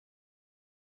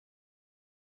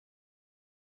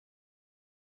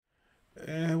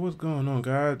And what's going on,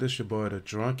 guys? This your boy, the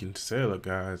Drunken Sailor,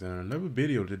 guys, and another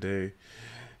video today.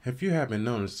 If you haven't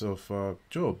noticed so far,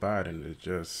 Joe Biden is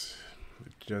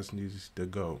just needs to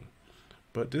go.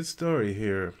 But this story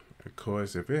here, of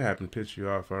course, if it haven't pissed you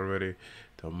off already,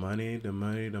 the money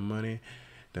that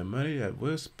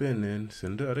we're spending,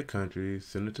 send to other countries,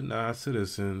 send it to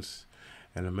non-citizens,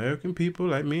 and American people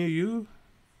like me and you,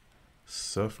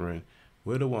 suffering.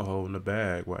 We're the one holding the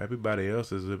bag while everybody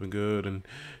else is living good and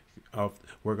off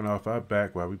working off our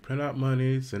back while we print out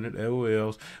money, send it everywhere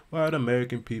else, while the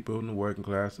American people in the working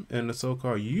class and the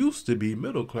so-called used to be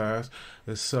middle class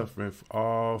is suffering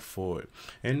all for it.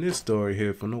 And this story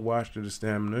here from the Watch to the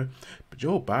Stamina,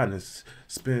 Joe Biden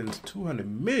spends 200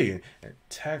 million in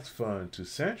tax fund to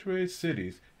sanctuary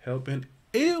cities helping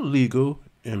illegal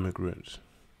immigrants.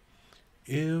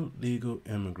 Illegal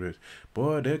immigrants.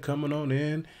 Boy, they're coming on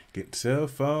in, getting cell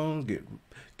phones, getting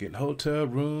hotel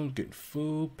rooms, getting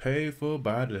food paid for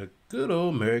by the good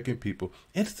old American people.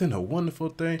 Isn't a wonderful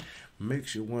thing?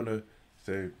 Makes you want to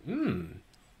say, am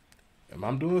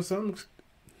I doing something?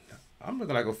 I'm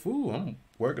looking like a fool. I'm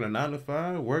working a 9 to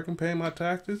 5, working, paying my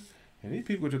taxes, and these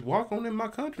people just walk on in my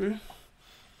country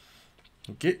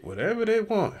and get whatever they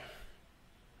want.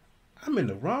 I'm in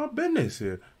the wrong business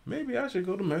here. Maybe I should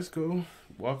go to Mexico,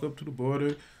 walk up to the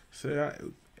border,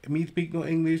 me speak no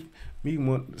English, me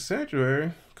want the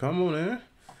sanctuary, come on in,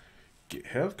 get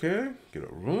health care, get a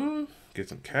room, get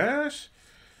some cash,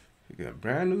 get a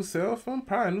brand new cell phone,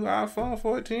 probably a new iPhone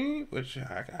 14, which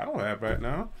I don't have right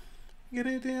now. Get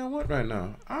anything I want right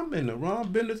now. I'm in the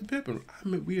wrong business, people.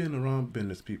 We in the wrong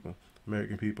business, people,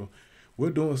 American people. We're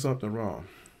doing something wrong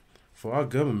for our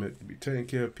government to be taking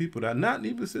care of people that are not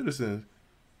even citizens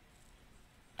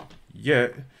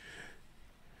yet,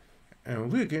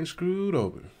 and we're getting screwed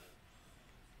over.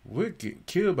 We're getting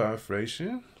killed by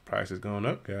inflation. Prices going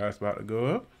up. Gas about to go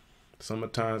up.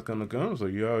 Summertime's gonna come, so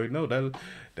you already know that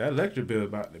electric bill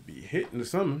about to be hitting the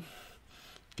summer.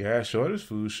 Gas shortage,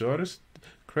 food shortage,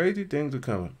 crazy things are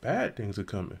coming. Bad things are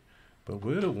coming, but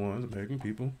we're the ones, American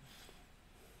people,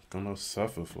 gonna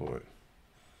suffer for it.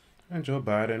 And Joe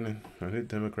Biden and his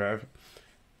Democrat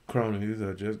cronies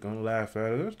are just gonna laugh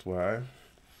at us. That's why.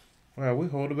 Well, we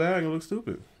hold the bag and look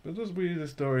stupid. But let's read the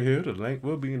story here. The link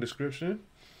will be in the description.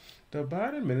 The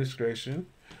Biden administration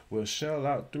will shell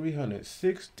out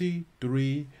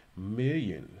 $363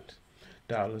 million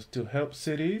to help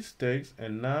cities, states,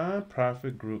 and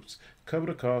non-profit groups cover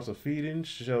the cost of feeding,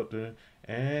 sheltering,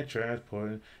 and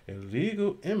transporting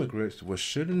illegal immigrants, which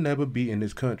should never be in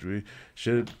this country.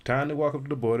 Should time to walk up to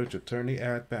the border to turn the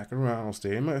ass back around,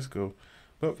 stay in Mexico.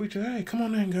 But we just, hey, come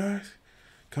on in, guys.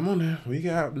 Come on in. We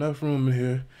got enough room in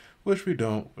here. Which we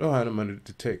don't. We don't have the money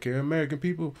to take care of American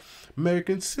people,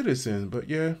 American citizens. But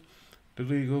yeah, the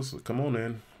legals, come on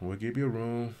in. We'll give you a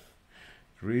room.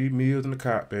 3 meals in the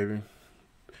cot, baby.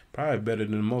 Probably better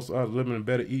than most of us living and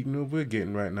better eating than we're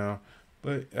getting right now.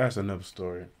 But that's another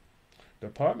story.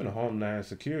 Department of Homeland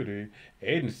Security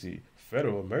Agency,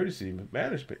 Federal Emergency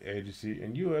Management Agency,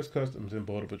 and U.S. Customs and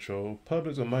Border Patrol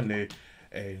published on Monday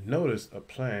a notice of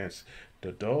plans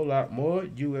to dole out more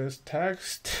U.S.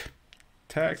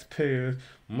 taxpayers'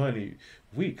 money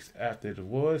weeks after the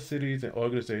war cities and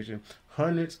organizations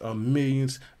hundreds of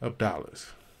millions of dollars.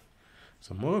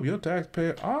 So more of your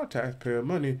our taxpayer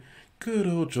money. Good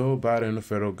old Joe Biden and the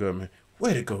federal government.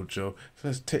 Way to go, Joe. So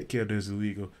let's take care of this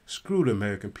illegal. Screw the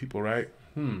American people, right?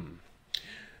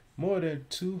 More than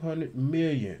 200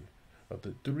 million of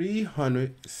the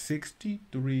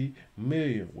 363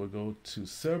 million will go to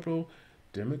several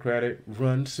Democratic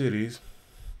run cities,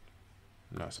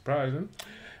 not surprising,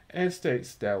 and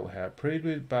states that will have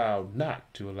previously vowed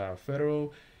not to allow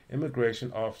federal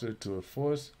immigration officers to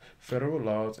enforce federal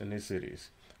laws in their cities,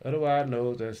 otherwise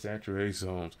known as sanctuary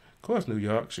zones. Of course, New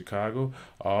York, Chicago,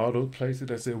 all those places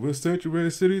that said we're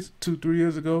sanctuary cities 2, 3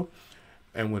 years ago,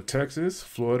 and when Texas,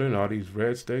 Florida, and all these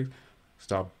red states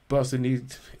start busting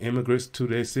these immigrants to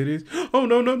their cities, oh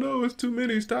no, no, no, it's too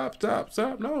many. Stop, stop,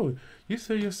 stop. No, you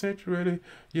say you're sanctuary,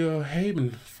 you're a haven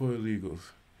for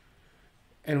illegals.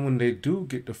 And when they do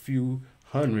get the few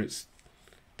hundreds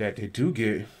that they do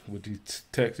get with these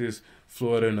Texas,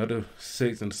 Florida, and other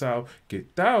states in the South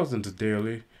get thousands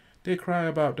daily, they cry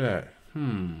about that.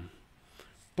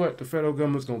 But the federal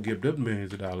government's gonna give them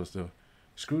millions of dollars though.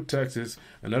 Screw Texas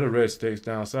and other red states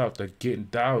down south that getting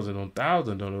thousands on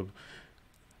thousands on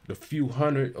the few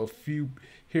hundred or few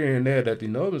here and there that the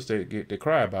northern state get. They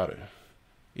cry about it,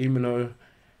 even though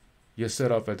you're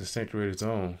set off at the sanctuary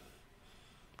zone,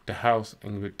 the house,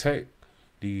 and protect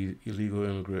the illegal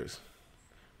immigrants.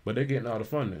 But they're getting all the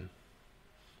funding,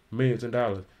 millions of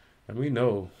dollars. And we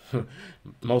know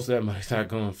most of that money's not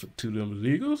going to them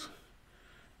illegals.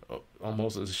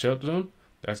 Almost as a shelter them.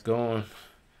 That's going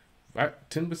right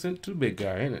 10% to the big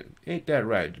guy, ain't it? Ain't that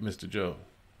right, Mr. Joe?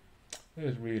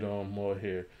 Let's read on more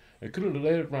here. Including the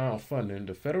latest round of funding,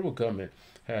 the federal government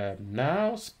have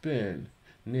now spent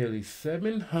nearly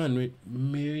 $700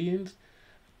 million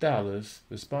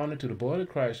responding to the border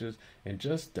crisis in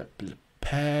just the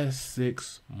past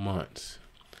 6 months.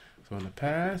 So in the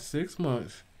past 6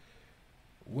 months,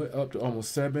 we're up to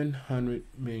almost $700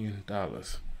 million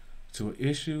to an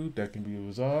issue that can be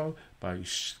resolved by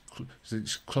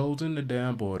closing the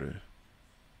damn border.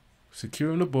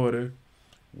 Securing the border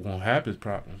won't have this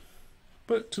problem.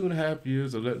 But 2.5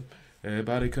 years of let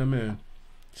everybody come in,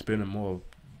 spending more of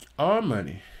our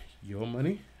money, your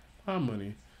money, our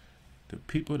money, the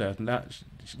people that not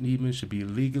even should be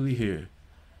legally here.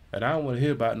 And I don't want to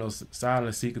hear about no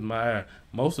silent seekers.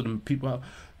 Most of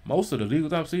the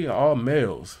legals I'm seeing are all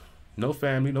males, no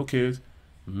family, no kids,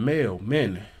 male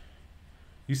men.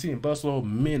 You see in busload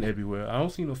men everywhere. I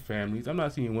don't see no families. I'm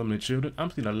not seeing women and children.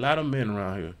 I'm seeing a lot of men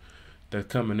around here that's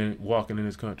coming in, walking in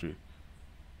this country.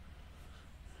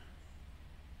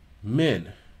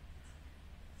 Men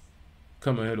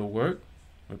coming here to work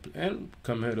and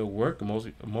coming here to work. Most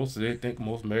of they think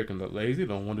most Americans are lazy,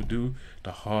 don't want to do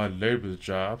the hard labor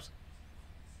jobs.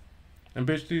 And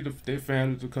eventually their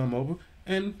families will come over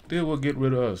and they will get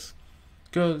rid of us.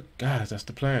 Because, guys, that's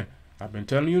the plan. I've been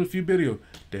telling you in a few videos,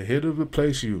 they're here to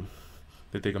replace you.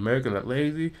 They think Americans are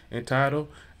lazy, entitled,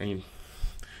 and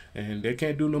they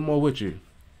can't do no more with you.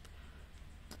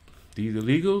 These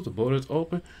illegals, the border's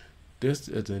open. This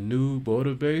is a new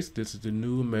border base. This is the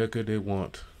new America they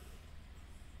want.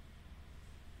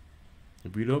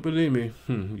 If you don't believe me,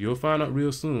 you'll find out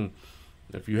real soon.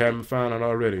 If you haven't found out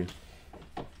already.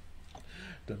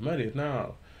 The money is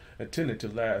now intended to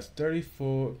last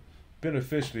 34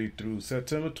 beneficially through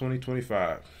September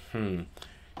 2025. And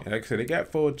like I said, they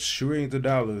got $4 trillion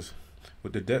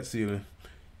with the debt ceiling.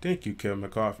 Thank you, Kevin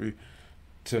McCarthy.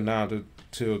 Till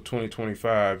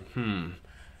 2025.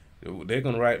 They're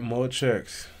gonna write more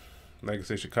checks. Like I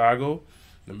said, Chicago,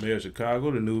 the mayor of Chicago,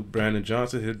 the new Brandon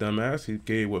Johnson, his dumbass, he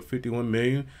gave $51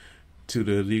 million to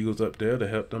the illegals up there to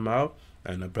help them out.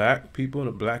 And the black people in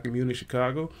the black community of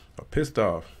Chicago are pissed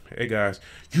off. Hey guys,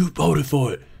 you voted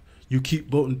for it. You keep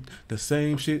voting the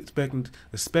same shit,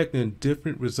 expecting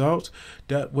different results.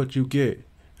 That's what you get.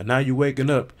 And now you're waking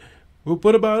up. Well,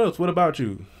 what about us? What about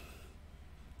you?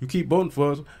 You keep voting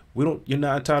for us. You're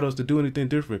not entitled to do anything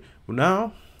different. Well,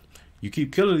 now you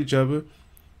keep killing each other,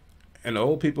 and the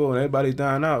old people and everybody's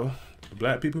dying out. The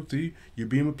black people, see, you're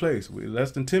being replaced with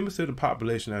less than 10% of the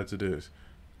population after this.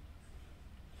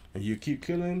 And we keep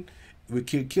killing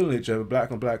each other,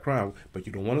 black on black crime. But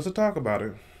you don't want us to talk about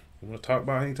it. You want to talk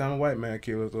about any time a white man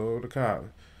kills or the cop.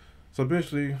 So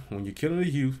eventually, when you're killing the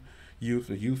youth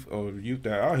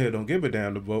that out here don't give a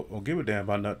damn to vote or give a damn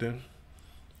about nothing,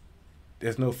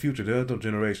 there's no future. There's no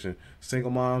generation. Single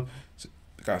mom,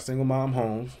 got single mom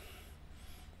homes.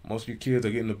 Most of your kids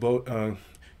are getting the vote,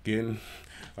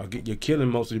 you're killing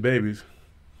most of your babies.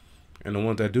 And the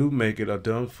ones that do make it are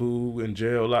dumb fool in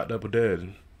jail, locked up or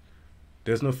dead.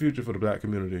 There's no future for the black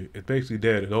community. It's basically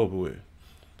dead. It's over with.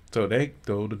 So the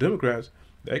Democrats,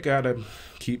 they gotta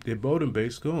keep their voting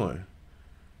base going.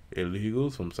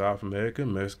 Illegals from South America,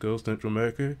 Mexico, Central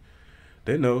America,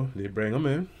 they know they bring them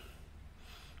in.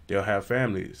 They'll have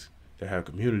families. They'll have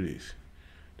communities.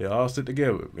 They all sit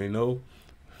together. They know,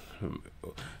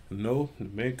 the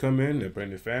men come in, they bring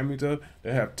their families up.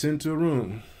 They have 10 to a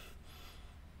room.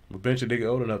 Eventually, they get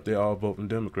old enough, they all vote for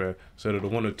Democrat. So that the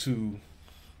one or two,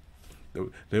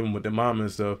 them with their mom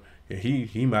and stuff, and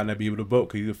he might not be able to vote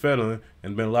because he's a felon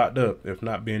and been locked up, if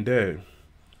not being dead.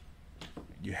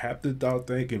 You have to start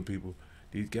thinking, people.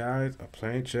 These guys are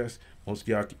playing chess. Most of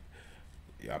y'all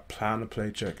planning to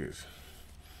play checkers.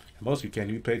 Most of you can't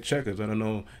even play checkers. I don't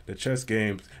know the chess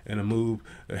games and the move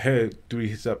ahead,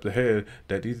 3 steps ahead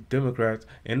that these Democrats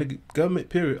and the government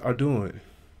period are doing.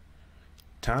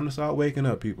 Time to start waking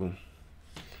up, people.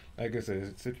 Like I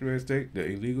said, situated state, the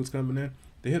illegals coming in,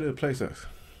 they're here to replace us.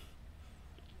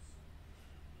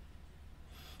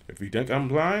 If you think I'm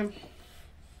blind,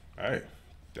 alright,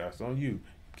 that's on you.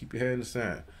 Keep your head in the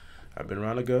sand. I've been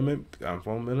around the government. I'm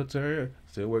from the military.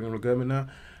 Still working for the government now.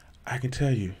 I can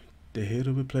tell you, they're here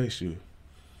to replace you.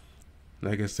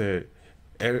 Like I said,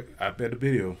 I bet the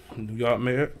video. New York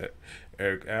Mayor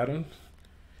Eric Adams.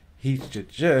 He should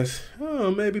just,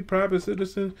 maybe private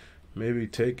citizens, maybe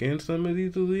take in some of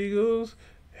these illegals,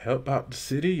 help out the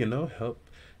city.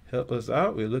 Help us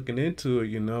out. We're looking into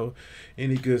it.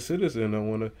 Any good citizen don't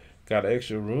want to got an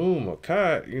extra room or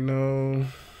cot.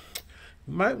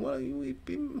 You might want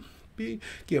to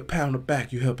get a pat on the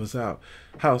back. You help us out.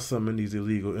 House some of these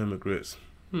illegal immigrants.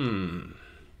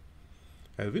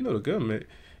 As we know the government,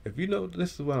 if you know,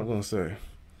 this is what I'm going to say.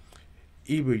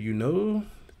 Either you know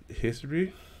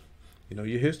history, you know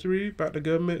your history about the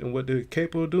government and what they're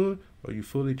capable of doing, or you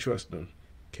fully trust them.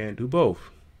 Can't do both.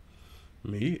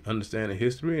 Me, understanding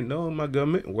history and knowing my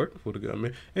government and working for the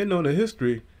government and knowing the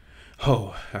history,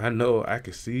 oh, I know I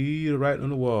can see the writing on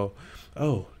the wall.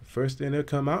 Oh, first thing they'll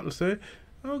come out and say,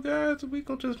 oh guys, we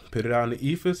gonna just put it out in the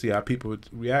ether, see how people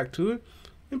react to it.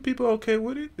 And people okay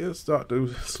with it, they'll start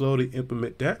to slowly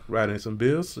implement that, write in some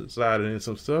bills, slide it in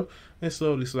some stuff, and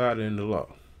slowly slide it into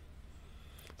law.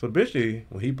 So eventually,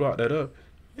 when he brought that up,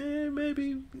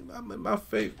 maybe my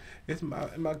faith, it's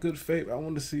my good faith. I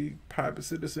want to see private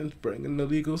citizens bringing the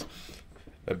illegals.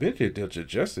 Eventually, they'll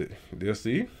adjust it. They'll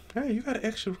see, hey, you got an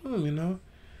extra room, you know.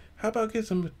 How about get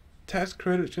some tax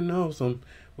credits, you know,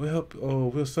 we'll help,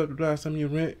 or we'll subsidize some of your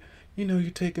rent. You know,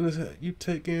 you take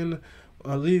in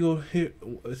a legal here,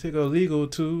 take a legal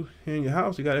too in your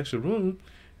house. You got extra room.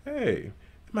 Hey,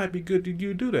 it might be good that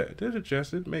you do that. Just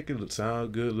adjust it, make it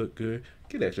sound good, look good.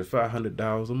 Get extra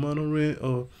 $500 a month on rent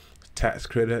or tax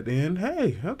credit at the end.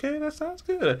 Hey, okay, that sounds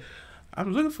good.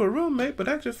 I'm looking for a roommate, but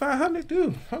extra $500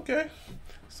 too. Okay,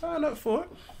 sign up for it.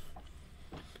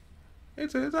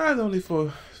 It's only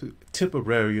for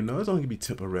temporary, you know. It's only gonna be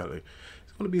temporary.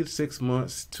 It's gonna be 6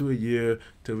 months to a year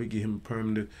till we get him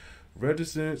permanent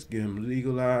residence, get him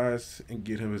legalized, and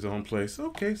get him his own place.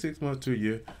 Okay, 6 months to a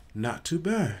year, not too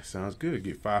bad. Sounds good.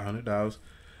 Get $500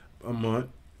 a month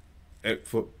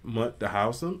for month to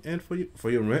house him, and for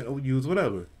your rent or use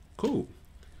whatever. Cool.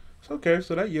 So okay,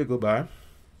 so that year go by,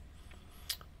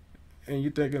 and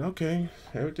you're thinking, okay,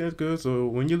 everything's good. So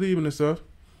when you're leaving and stuff,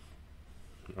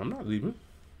 I'm not leaving.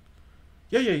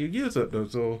 Yeah, your year's up though.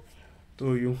 So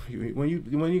you when you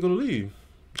gonna leave?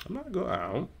 I'm not going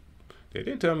out. They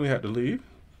didn't tell me I had to leave,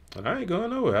 and I ain't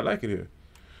going nowhere. I like it here.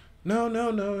 No.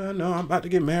 I'm about to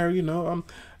get married. You know,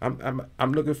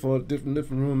 I'm looking for a different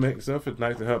roommate and stuff. It's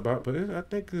nice to help out, but I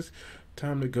think it's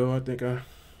time to go. I think I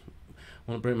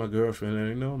want to bring my girlfriend and,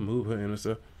 you know, move her in and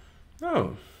stuff.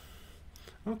 No.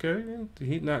 Okay,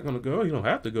 he's not gonna go. He don't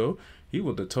have to go. He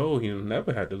was told he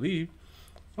never had to leave.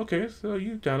 Okay, so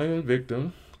you trying to evict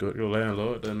him, go to your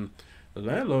landlord, and the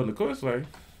landlord, of course, like,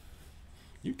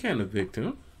 you can't evict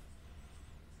him.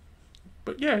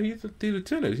 But yeah, he's a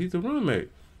tenant. He's a roommate.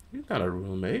 He's not a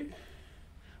roommate.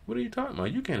 What are you talking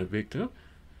about? You can't evict him.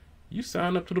 You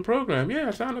signed up to the program. Yeah,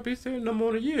 I signed up. He said no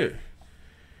more than a year.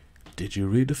 Did you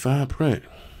read the fine print?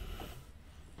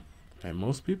 And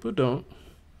most people don't.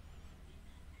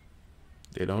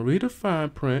 They don't read the fine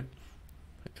print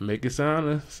and make it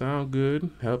sound good,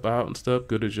 help out and stuff,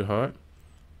 good as your heart.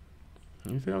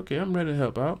 And you say, okay, I'm ready to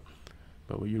help out.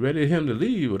 But when you're ready for him to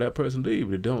leave, or that person leave,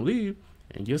 they don't leave,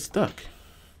 and you're stuck.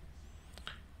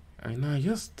 And now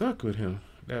you're stuck with him,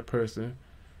 that person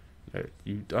that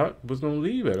you thought was gonna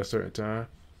leave at a certain time.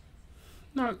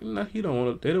 No, he don't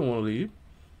want to. They don't want to leave,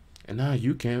 and now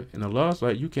you can't. In the law's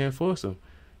like, you can't force them.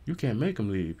 You can't make them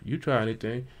leave. You try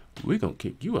anything, we're gonna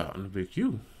kick you out and evict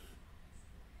you.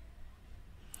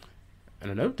 And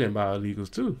another thing about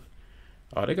illegals too,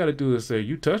 all they gotta do is say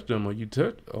you touched them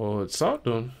or assault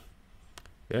them.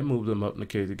 That moves them up in the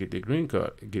case to get their green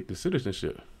card, get the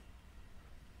citizenship.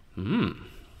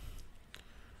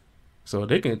 So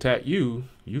they can attack you.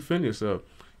 You fend yourself.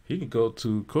 He can go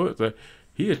to court. Like,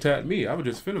 he attacked me. I was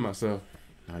just defending myself.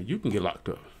 Now you can get locked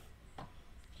up.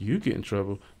 You get in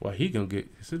trouble while he gonna get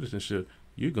citizenship.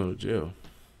 You go to jail.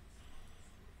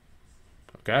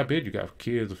 God bid you got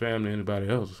kids or family, anybody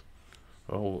else,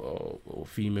 or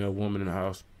female woman in the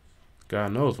house.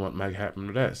 God knows what might happen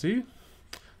to that. See?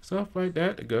 Stuff like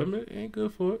that, the government ain't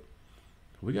good for it.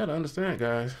 We gotta understand,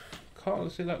 guys.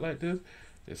 Calling shit out like this,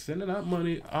 they're sending out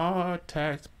money, our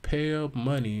taxpayer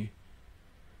money,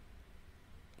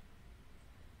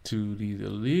 to these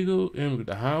illegal immigrants,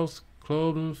 the house,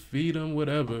 clothe them, feed them,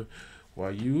 whatever,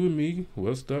 while you and me,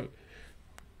 we're stuck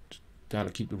trying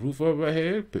to keep the roof over our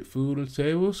head, put food on the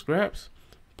table, scraps,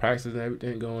 prices and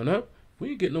everything going up. We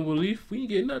ain't getting no relief. We ain't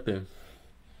getting nothing.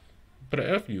 But a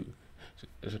F you.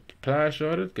 There's a supply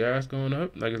shortage, gas going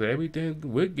up. Like I said, everything,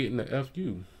 we're getting the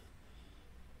FU.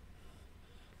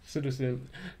 Citizen,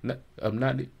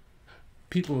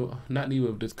 people not even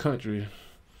of this country,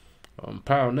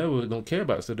 power network don't care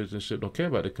about citizenship, don't care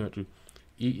about the country,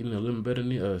 eating and living better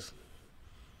than us.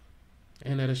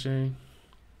 Ain't that a shame?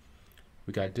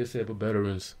 We got disabled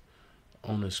veterans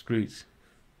on the streets,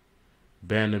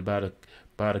 abandoned by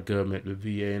the government, the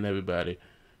VA, and everybody.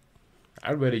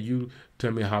 I'd rather you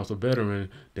tell me a house of veteran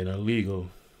than illegal.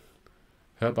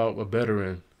 help out a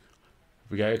veteran.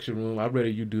 If we got extra room, I'd rather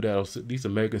you do that on these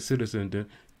American citizens than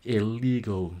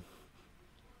illegal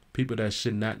people that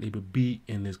should not even be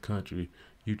in this country.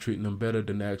 You treating them better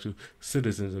than the actual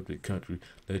citizens of the country.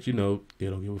 That you know they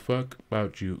don't give a fuck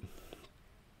about you.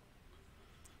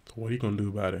 So what are you gonna do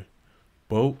about it?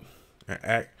 Vote and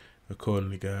act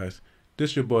accordingly, guys.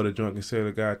 This your boy, the Drunken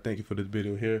Sailor Guy. Thank you for this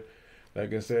video here.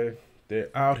 Like I said, they're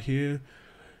out here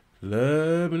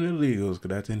loving illegals because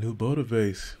that's a new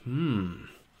motivation.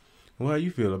 How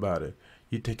you feel about it?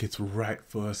 You think it's right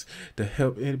for us to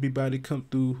help everybody come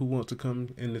through who wants to come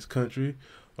in this country?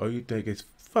 Or you think it's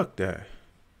fuck that?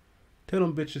 Tell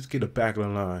them bitches get a back of the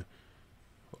line.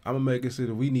 I'm going to make it so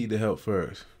that we need the help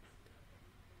first.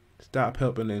 Stop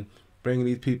helping and bringing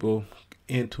these people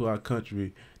into our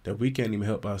country that we can't even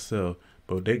help ourselves.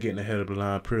 But they're getting ahead of the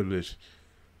line privilege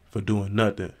for doing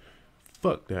nothing.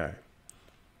 Fuck that.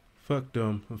 Fuck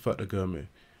them and fuck the government.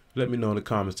 Let me know in the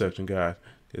comment section, guys.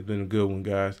 It's been a good one,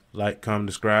 guys. Like,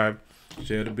 comment, subscribe,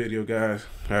 share the video, guys.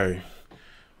 Hey,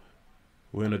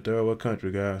 we're in a third world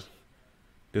country, guys.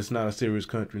 This is not a serious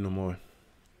country no more.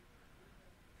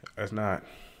 That's not.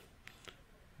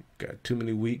 Got too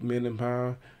many weak men in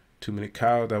power, too many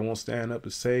cowards that won't stand up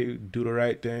and say, do the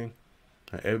right thing,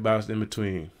 and everybody's in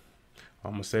between.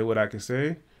 I'm gonna say what I can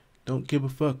say. Don't give a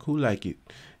fuck who like it.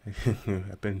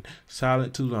 I've been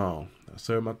silent too long. I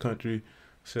served my country,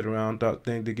 sit around, thought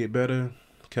things to get better,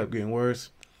 kept getting worse.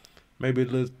 Maybe a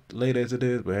little late as it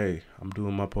is, but hey, I'm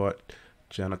doing my part,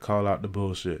 trying to call out the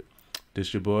bullshit.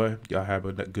 This your boy. Y'all have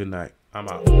a good night. I'm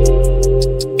out.